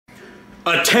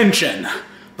Attention!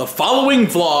 The following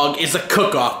vlog is a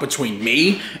cook-off between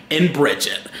me and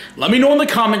Bridgette. Let me know in the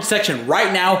comment section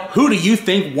right now, who do you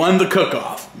think won the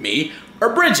cook-off? Me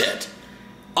or Bridgette?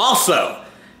 Also,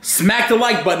 smack the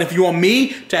like button if you want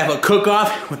me to have a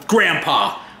cook-off with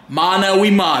Grandpa. Mano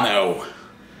y mano.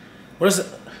 What is it?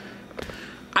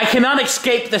 I cannot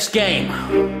escape this game.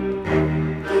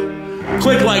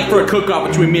 Click like for a cook-off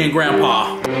between me and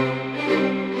Grandpa.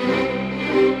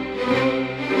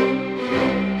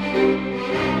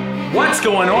 What's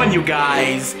going on, you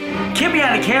guys?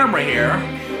 KidBehindACamera here.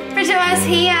 Bridgette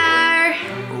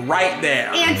here. Right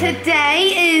there. And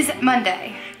today is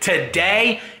Monday.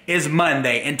 Today is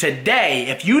Monday. And today,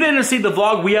 if you didn't see the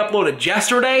vlog we uploaded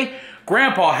yesterday,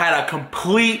 Grandpa had a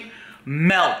complete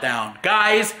meltdown.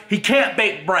 Guys, he can't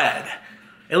bake bread.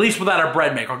 At least without a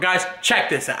bread maker. Guys, check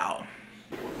this out.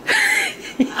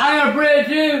 I got bread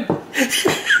too.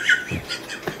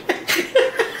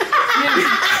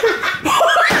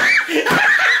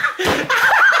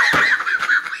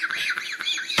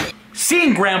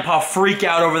 Seeing Grandpa freak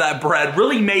out over that bread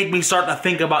really made me start to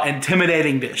think about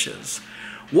intimidating dishes.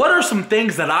 What are some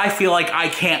things that I feel like I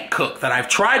can't cook, that I've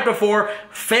tried before,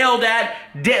 failed at,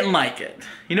 didn't like it?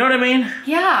 You know what I mean?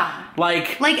 Yeah.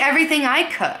 Like everything I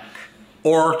cook.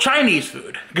 Or Chinese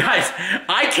food. Guys,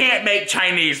 I can't make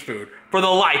Chinese food for the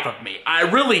life of me. I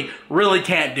really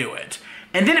can't do it.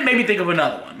 And then it made me think of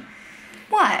another one.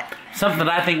 What? Something that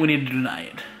I think we need to do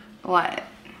tonight. What?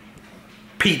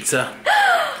 Pizza.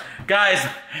 Guys,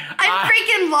 I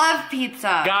freaking love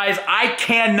pizza. Guys, I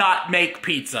cannot make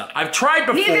pizza. I've tried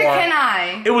before. Neither can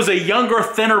I. It was a younger,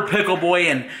 thinner pickle boy,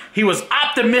 and he was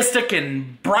optimistic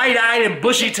and bright-eyed and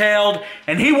bushy-tailed,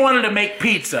 and he wanted to make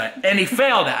pizza, and he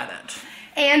failed at it.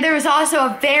 And there was also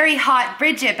a very hot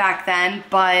Bridgette back then,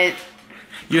 but...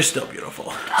 You're still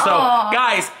beautiful. So,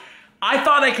 guys, I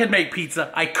thought I could make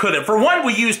pizza. I couldn't. For one,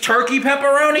 we used turkey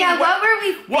pepperoni. Yeah, what were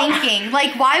we thinking?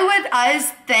 Like, why would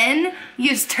us thin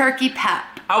use turkey pep?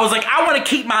 I was like, I want to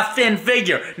keep my thin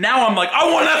figure. Now I'm like,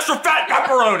 I want extra fat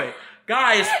pepperoni.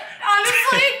 Guys.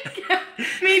 Honestly,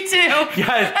 me too.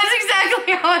 Guys, that's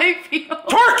exactly how I feel.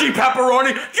 Turkey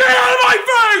pepperoni, get out of my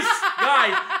face!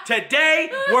 Guys,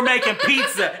 today we're making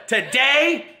pizza.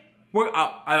 Today,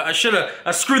 I should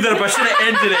have screwed that up. I should have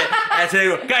ended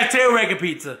it. Guys, today we're making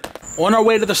pizza. On our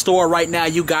way to the store right now,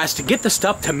 you guys, to get the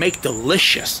stuff to make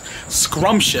delicious,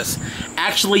 scrumptious,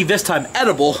 actually this time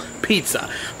edible pizza.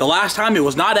 The last time it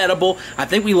was not edible. I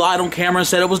think we lied on camera and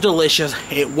said it was delicious.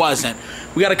 It wasn't.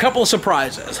 We got a couple of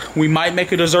surprises. We might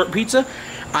make a dessert pizza.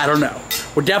 I don't know.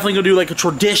 We're definitely gonna do like a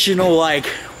traditional, like,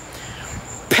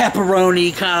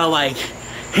 pepperoni kind of like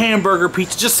hamburger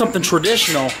pizza, just something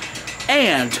traditional.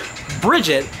 And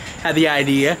Bridgette had the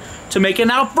idea to make an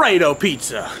Alfredo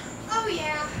pizza. Oh yeah.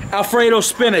 Alfredo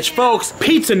spinach. Folks,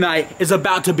 pizza night is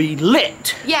about to be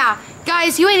lit. Yeah,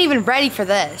 guys, you ain't even ready for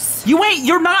this.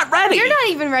 You're not ready. You're not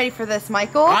even ready for this,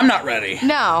 Michael. I'm not ready.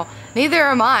 No, neither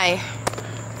am I.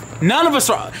 None of us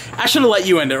are. I should have let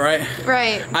you end it, right?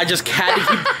 Right. I just had to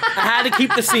keep, I had to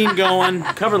keep the scene going,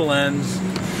 cover the lens.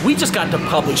 We just got to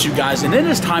Publix, you guys, and it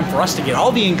is time for us to get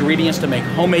all the ingredients to make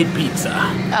homemade pizza.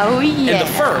 Oh, yeah. And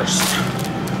the first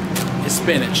is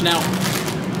spinach. Now,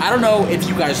 I don't know if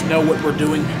you guys know what we're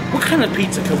doing. What kind of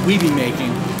pizza could we be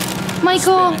making?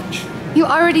 Michael, Spinach. you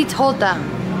already told them.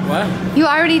 What? You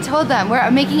already told them. We're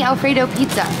making Alfredo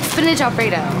pizza. Spinach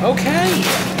Alfredo. Okay.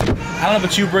 I don't know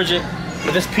about you, Bridgette,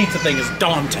 but this pizza thing is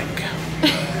daunting.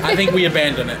 I think we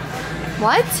abandon it.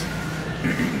 What?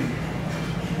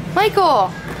 Michael,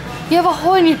 you have a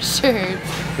hole in your shirt.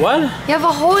 What? You have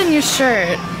a hole in your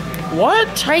shirt.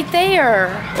 What? Right there.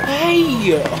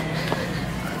 Hey.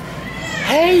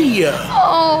 Hey.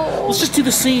 Oh. Let's just do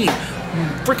the scene.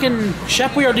 Freaking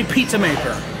Chef Boyardee pizza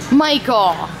maker.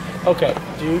 Michael. Okay,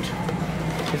 dude.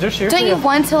 Is there seriously Don't you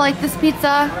want to like this pizza?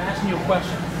 I'm asking you a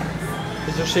question.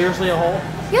 Is there seriously a hole?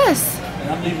 Yes. And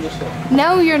I'm leaving this door.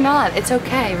 No, you're not. It's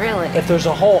okay, really. If there's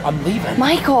a hole, I'm leaving.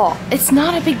 Michael, it's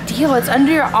not a big deal. It's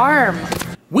under your arm.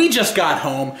 We just got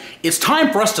home. It's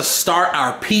time for us to start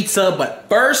our pizza, but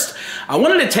first, I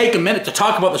wanted to take a minute to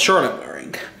talk about the shirt I'm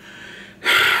wearing.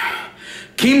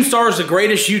 Keemstar is the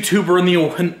greatest YouTuber in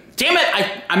the... Damn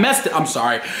it, I messed it. I'm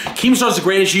sorry. Keemstar is the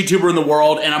greatest YouTuber in the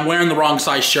world, and I'm wearing the wrong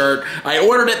size shirt. I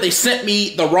ordered it. They sent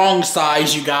me the wrong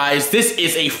size, you guys. This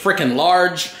is a freaking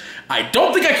large. I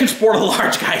don't think I can sport a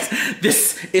large, guys.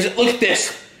 Look at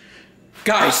this.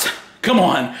 Guys, come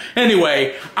on.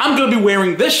 Anyway, I'm gonna be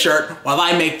wearing this shirt while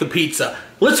I make the pizza.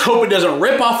 Let's hope it doesn't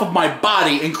rip off of my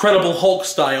body Incredible Hulk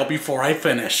style before I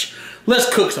finish.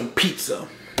 Let's cook some pizza.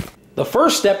 The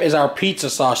first step is our pizza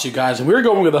sauce, you guys, and we're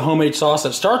going with a homemade sauce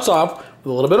that starts off with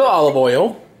a little bit of olive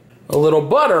oil, a little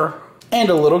butter, and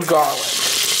a little garlic.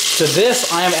 To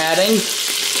this, I am adding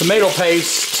tomato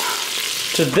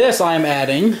paste. To this, I am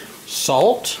adding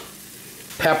salt,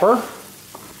 pepper,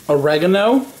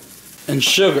 oregano, and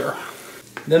sugar.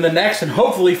 Then the next and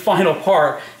hopefully final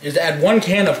part is to add 1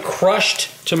 can of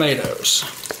crushed tomatoes.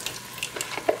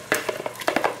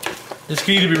 This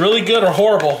can either be really good or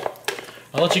horrible.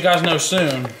 I'll let you guys know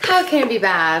soon. How can it be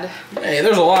bad? Hey,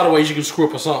 there's a lot of ways you can screw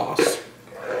up a sauce.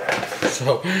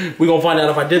 So, we're gonna find out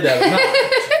if I did that or not.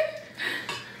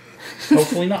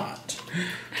 Hopefully not.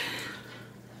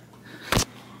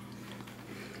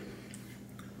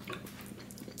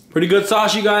 Pretty good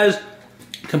sauce, you guys.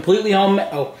 Completely homemade.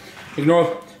 Oh,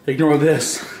 ignore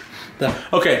this.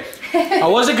 Okay, I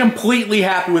wasn't completely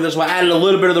happy with this, so I added a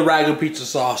little bit of the Ragu pizza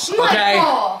sauce. Okay,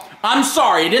 I'm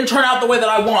sorry, it didn't turn out the way that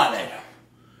I wanted.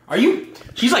 Are you?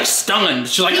 She's like stunned.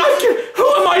 She's like, who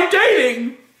am I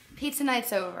dating? Pizza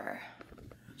night's over.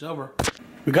 It's over.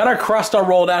 We got our crust all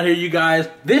rolled out here, you guys.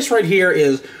 This right here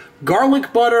is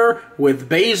garlic butter with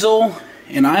basil,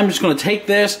 and I'm just gonna take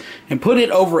this and put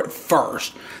it over it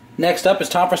first. Next up, it's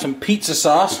time for some pizza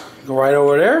sauce. Go right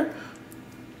over there.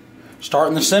 Start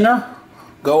in the center,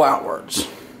 go outwards.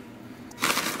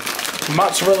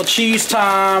 Mozzarella cheese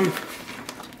time.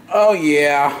 Oh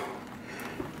yeah.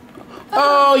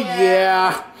 Oh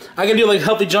yeah. I can do like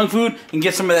healthy junk food and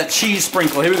get some of that cheese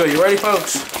sprinkle. Here we go. You ready,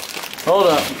 folks? Hold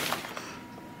up.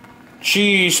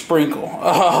 Cheese sprinkle.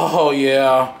 Oh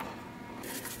yeah.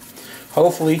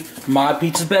 Hopefully my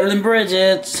pizza's better than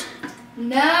Bridgette's.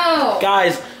 No.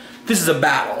 Guys, this is a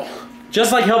battle.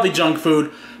 Just like healthy junk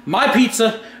food, my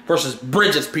pizza versus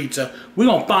Bridgette's pizza. We're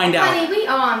gonna find out. Honey, we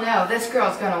all know this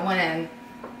girl's gonna win.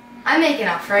 I'm making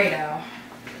Alfredo.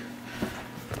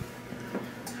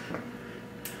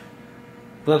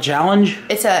 The challenge?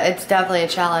 It's definitely a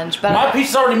challenge, but my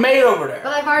pizza's already made over there.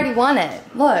 But I've already won it.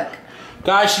 Look.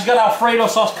 Guys, she's got Alfredo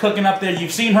sauce cooking up there.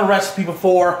 You've seen her recipe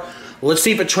before. Let's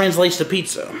see if it translates to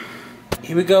pizza.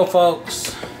 Here we go,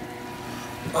 folks.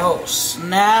 Oh,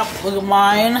 snap. Look at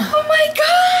mine. Oh my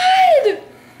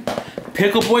god!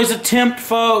 Pickle Boy's attempt,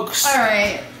 folks.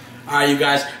 Alright. Alright, you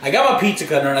guys. I got my pizza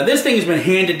cutter. Now, this thing has been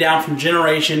handed down from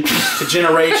generation to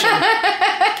generation.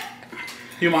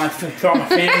 You mind throw my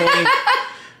family.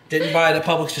 Didn't buy it at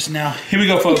Publix just now. Here we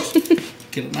go, folks.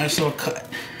 Get a nice little cut.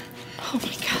 Oh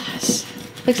my gosh.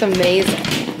 Looks amazing.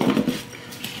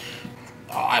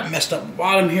 Oh, I messed up the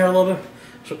bottom here a little bit.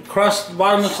 So the crust, the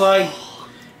bottom looks like.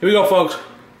 Here we go, folks.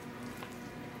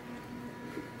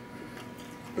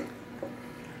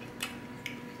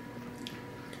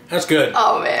 That's good.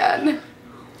 Oh man.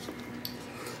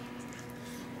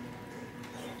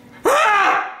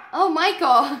 Ah! Oh,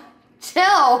 Michael.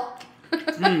 Chill.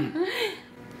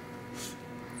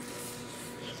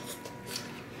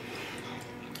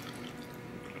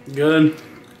 Good.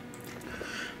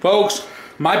 Folks,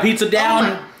 my pizza down. Oh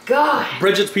my god.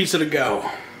 Bridgette's pizza to go.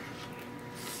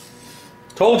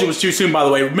 Told you it was too soon, by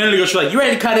the way. A minute ago, she was like, you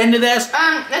ready to cut into this?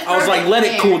 That's I was like, let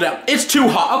it cool down. It's too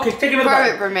hot. Okay, take another bite.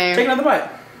 Perfect for me. Take another bite.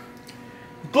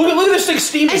 Look at this thing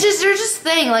steaming. It's just, there's this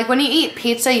thing, like when you eat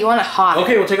pizza, you want it hot.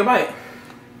 Okay, we'll take a bite.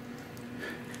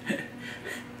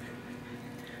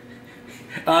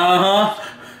 Uh-huh.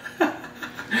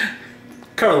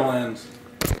 Cover the lens.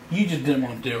 You just didn't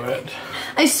want to do it.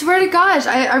 I swear to gosh,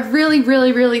 I really,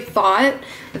 really, really thought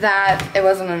that it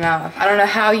wasn't enough. I don't know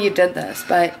how you did this,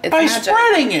 but it's By magic.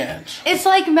 spreading it. It's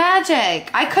like magic.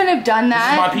 I couldn't have done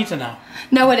that. This is my pizza now.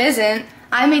 No, it isn't.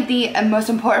 I made the most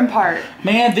important part.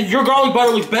 Man, your garlic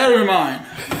butter looks better than mine.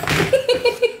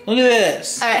 Look at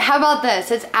this. All right, how about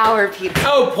this? It's our pizza.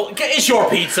 Oh, it's your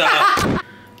pizza.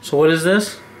 So what is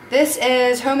this? This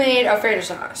is homemade Alfredo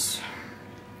sauce.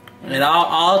 And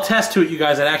I'll attest to it, you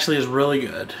guys. It actually is really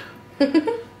good.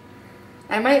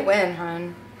 I might win,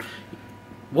 hon.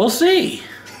 We'll see.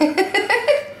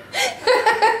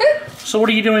 So what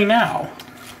are you doing now?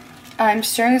 I'm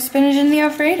stirring the spinach in the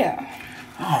Alfredo.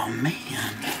 Oh,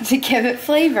 man. To give it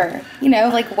flavor. You know,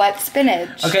 like wet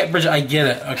spinach. Okay, Bridget, I get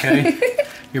it, okay?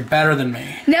 You're better than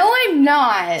me. No, I'm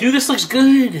not. Dude, this looks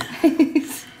good.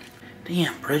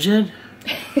 Damn, Bridget.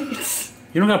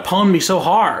 You don't gotta pwn me so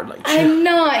hard. Like, I'm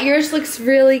not. Yours looks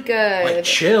really good. Like,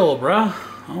 chill, bruh.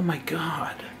 Oh, my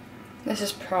God. This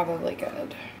is probably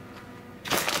good.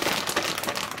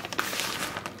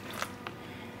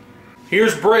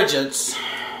 Here's Bridgette's.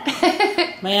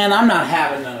 Man, I'm not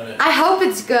having none of it. I hope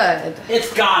it's good.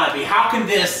 It's gotta be. How can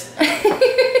this...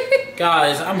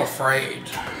 Guys, I'm afraid.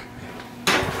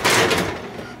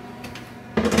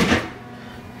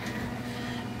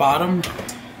 Bottom?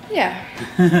 Yeah.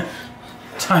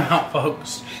 Time out,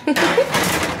 folks.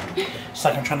 It's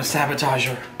like I'm trying to sabotage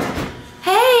her.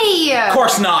 Hey! Of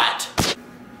course not.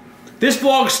 This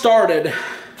vlog started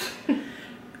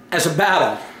as a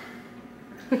battle.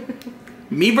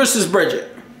 Me versus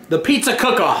Bridget. The pizza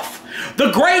cook-off.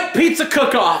 The great pizza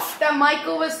cook-off. That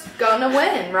Michael was gonna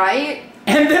win, right?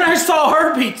 And then I saw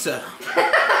her pizza.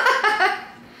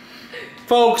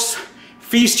 Folks,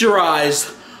 feast your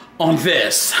eyes on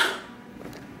this.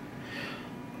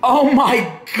 Oh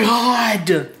my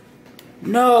God.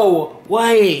 No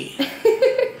way.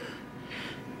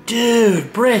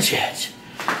 Dude, Bridget.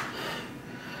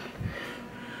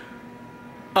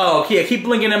 Oh, yeah, keep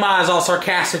blinking in my eyes all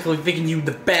sarcastically, thinking you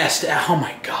the best. Oh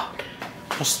my God.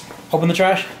 Just open the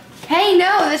trash. Hey,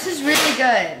 no, this is really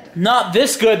good. Not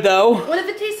this good, though. What if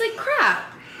it tastes like crap?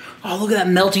 Oh, look at that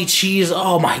melty cheese.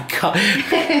 Oh my God.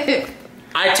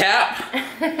 I tap.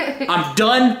 I'm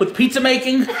done with pizza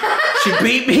making. She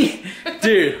beat me.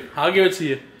 Dude, I'll give it to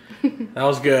you. That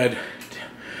was good.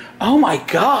 Oh my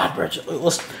God, Bridget.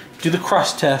 Let's do the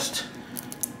crust test.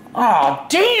 Oh,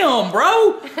 damn,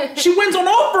 bro. She wins on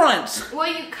all fronts.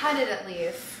 Well, you cut it at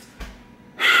least.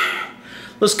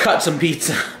 Let's cut some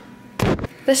pizza.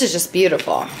 This is just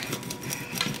beautiful.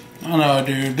 I know,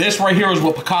 dude. This right here is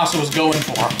what Picasso was going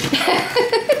for.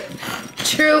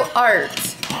 True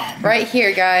art. Right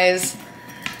here, guys.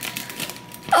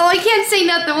 Oh, I can't say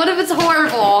nothing. What if it's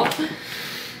horrible?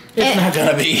 It's not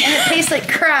gonna be. And it tastes like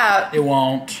crap. It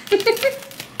won't.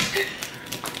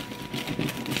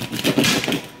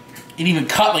 It even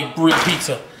cut like real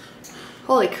pizza.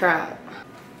 Holy crap.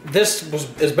 This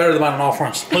is better than mine on all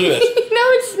fronts. Look at this.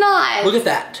 No, it's not. Look at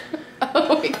that.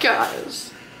 Oh my gosh.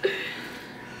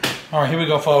 All right, here we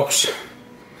go, folks.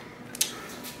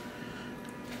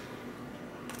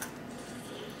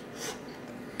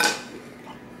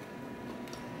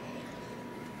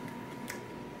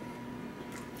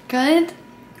 Good?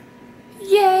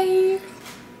 Yay.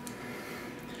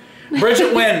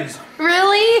 Bridget wins.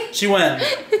 Really? She wins.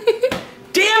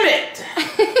 Damn it!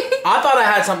 I thought I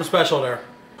had something special there.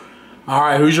 All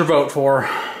right, who's your vote for?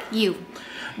 You.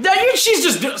 She's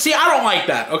just, see, I don't like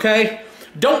that, okay?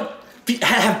 Don't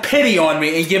have pity on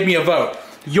me and give me a vote.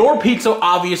 Your pizza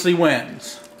obviously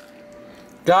wins.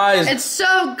 Guys. It's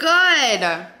so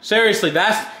good. Seriously,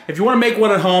 if you want to make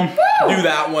one at home, do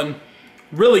that one.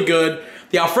 Really good.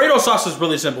 The Alfredo sauce is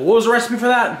really simple. What was the recipe for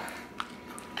that?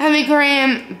 Heavy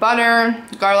cream, butter,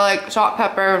 garlic, salt,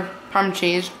 pepper, Parm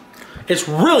cheese. It's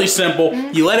really simple.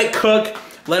 You let it cook,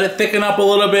 let it thicken up a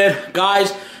little bit.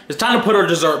 Guys, it's time to put our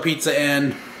dessert pizza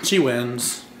in. She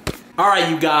wins. All right,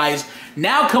 you guys.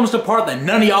 Now comes the part that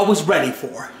none of y'all was ready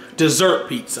for. Dessert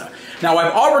pizza. Now,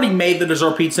 I've already made the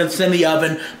dessert pizza. It's in the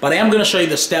oven, but I am going to show you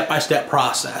the step-by-step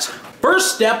process.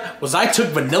 First step was I took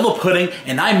vanilla pudding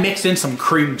and I mixed in some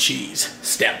cream cheese.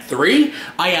 Step 3,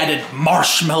 I added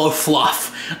marshmallow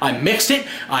fluff. I mixed it,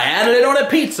 I added it on a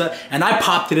pizza, and I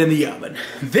popped it in the oven.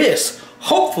 This,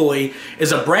 hopefully,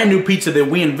 is a brand new pizza that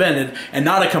we invented and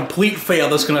not a complete fail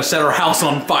that's going to set our house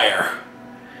on fire.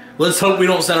 Let's hope we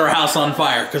don't set our house on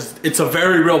fire, because it's a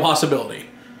very real possibility.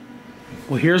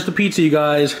 Well, here's the pizza, you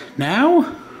guys.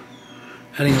 Now,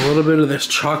 adding a little bit of this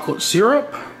chocolate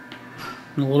syrup.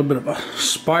 And a little bit of a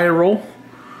spiral.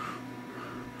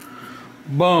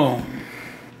 Boom.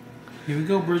 Here we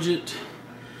go, Bridget.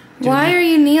 Why are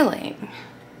you kneeling?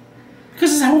 Because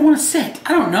this is how I want to sit.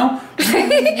 I don't know. You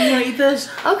want to eat this?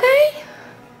 Okay.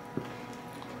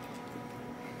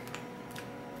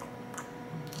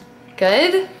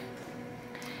 Good?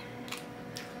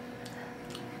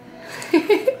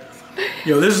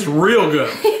 Yo, this is real good.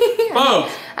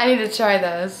 Folks. I need to try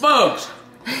this. Folks.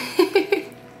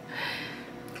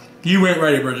 You ain't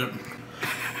ready, Bridget.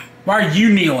 Why are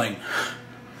you kneeling?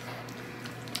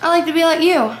 I like to be like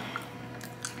you.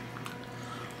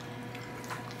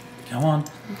 Come on.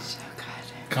 It's so good.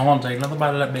 Come on, take another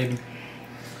bite of that, baby.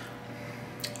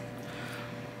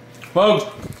 Folks,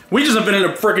 we just invented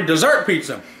a freaking dessert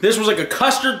pizza. This was like a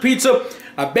custard pizza.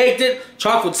 I baked it,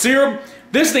 chocolate syrup.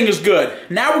 This thing is good.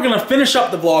 Now we're gonna finish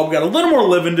up the vlog. We got a little more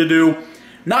living to do.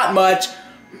 Not much.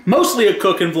 Mostly a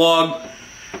cooking vlog.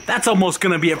 That's almost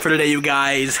gonna be it for today, you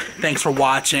guys. Thanks for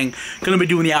watching. Gonna be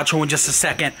doing the outro in just a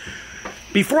second.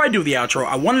 Before I do the outro,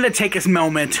 I wanted to take this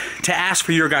moment to ask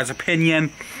for your guys'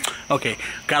 opinion. Okay,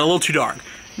 got a little too dark.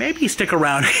 Maybe you stick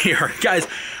around here. Guys,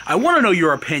 I want to know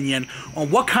your opinion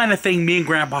on what kind of thing me and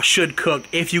Grandpa should cook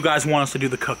if you guys want us to do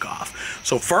the cook-off.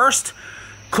 So first,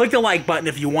 click the like button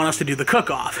if you want us to do the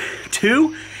cook-off.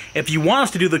 2, if you want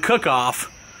us to do the cook-off,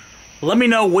 let me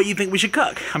know what you think we should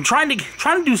cook. I'm trying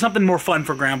to do something more fun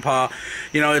for Grandpa.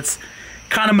 You know, it's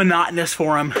kind of monotonous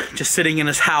for him, just sitting in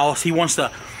his house. He wants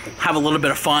to have a little bit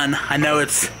of fun. I know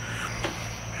it's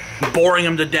boring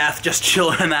him to death, just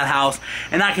chilling in that house,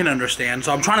 and I can understand.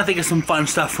 So I'm trying to think of some fun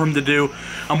stuff for him to do.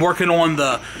 I'm working on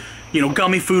the, you know,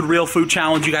 gummy food, real food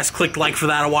challenge. You guys clicked like for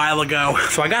that a while ago.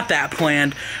 So I got that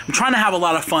planned. I'm trying to have a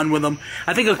lot of fun with him.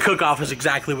 I think a cook-off is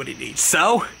exactly what he needs.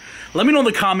 So let me know in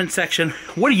the comment section,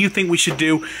 what do you think we should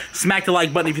do? Smack the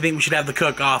like button if you think we should have the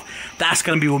cook-off. That's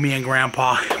going to be with me and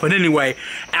Grandpa. But anyway,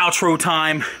 outro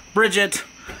time. Bridget,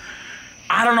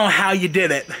 I don't know how you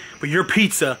did it, but your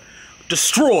pizza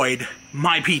destroyed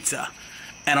my pizza,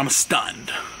 and I'm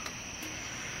stunned.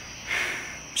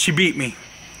 She beat me.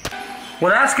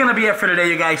 Well, that's going to be it for today,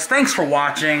 you guys. Thanks for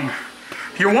watching.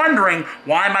 If you're wondering,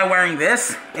 why am I wearing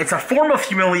this? It's a form of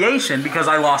humiliation because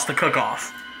I lost the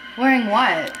cook-off. Wearing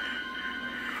what?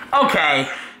 Okay.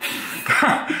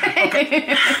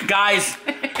 Okay. Guys,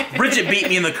 Bridget beat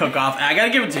me in the cook-off. I gotta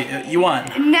give it to you. You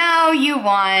won. No, you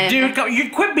won. Dude, you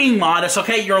quit being modest,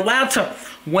 okay? You're allowed to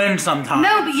win sometimes.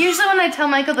 No, but usually when I tell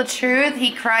Michael the truth,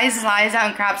 he cries his eyes out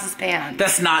and craps his pants.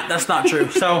 That's not true.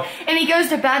 So. And he goes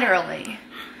to bed early.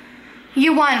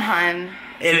 You won, hon.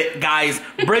 Guys,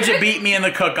 Bridget beat me in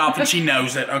the cook-off and she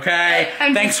knows it, okay?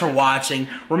 Thanks for watching.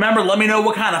 Remember, let me know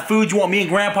what kind of food you want me and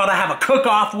Grandpa to have a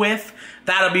cook-off with.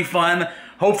 That'll be fun.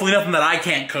 Hopefully nothing that I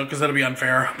can't cook, because that'll be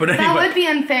unfair. But anyway. That would be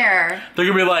unfair. They're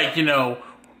gonna be like, you know,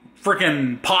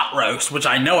 freaking pot roast, which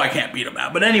I know I can't beat them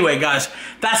at. But anyway, guys,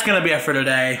 that's gonna be it for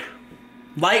today.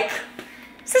 Like.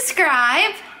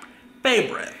 Subscribe.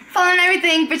 Favorite. Follow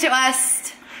everything, Bridget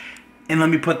West. And let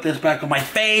me put this back on my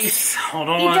face. Hold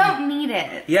on. You don't need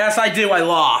it. Yes, I do. I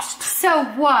lost. So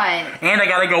what? And I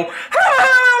gotta go.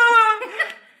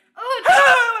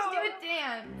 Oh, do a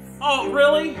dance. Oh,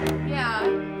 really? Yeah.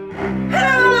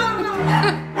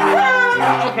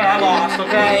 Okay, I lost,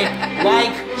 okay?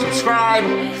 Like, subscribe,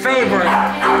 favorite.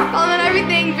 Follow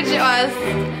everything, Bridget West.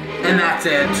 And that's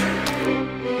it.